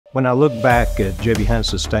When I look back at J.B.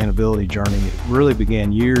 Hunt's sustainability journey, it really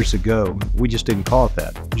began years ago. We just didn't call it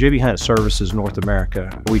that. J.B. Hunt services North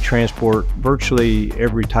America. We transport virtually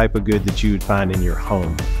every type of good that you would find in your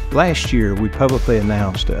home. Last year, we publicly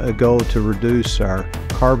announced a goal to reduce our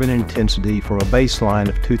carbon intensity from a baseline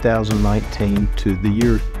of 2019 to the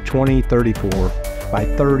year 2034 by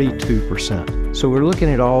 32%. So we're looking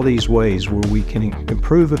at all these ways where we can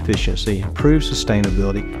improve efficiency, improve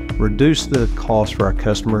sustainability, reduce the cost for our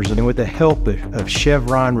customers, and with the help of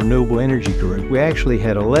Chevron Renewable Energy Group, we actually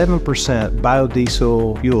had 11%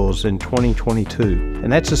 biodiesel fuels in 2022.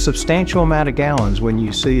 And that's a substantial amount of gallons when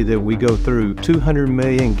you see that we go through 200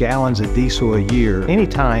 million gallons of diesel a year.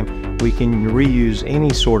 Anytime we can reuse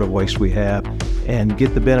any sort of waste we have and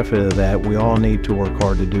get the benefit of that, we all need to work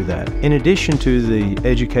hard to do that. In addition to the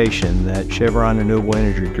education that Chevron Renewable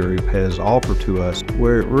Energy Group has offered to us,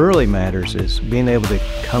 where it really matters is being able to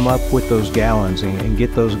come up with those gallons and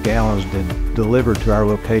get those gallons delivered to our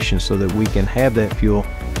location so that we can have that fuel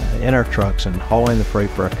in our trucks and hauling the freight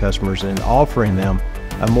for our customers and offering them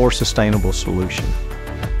a more sustainable solution.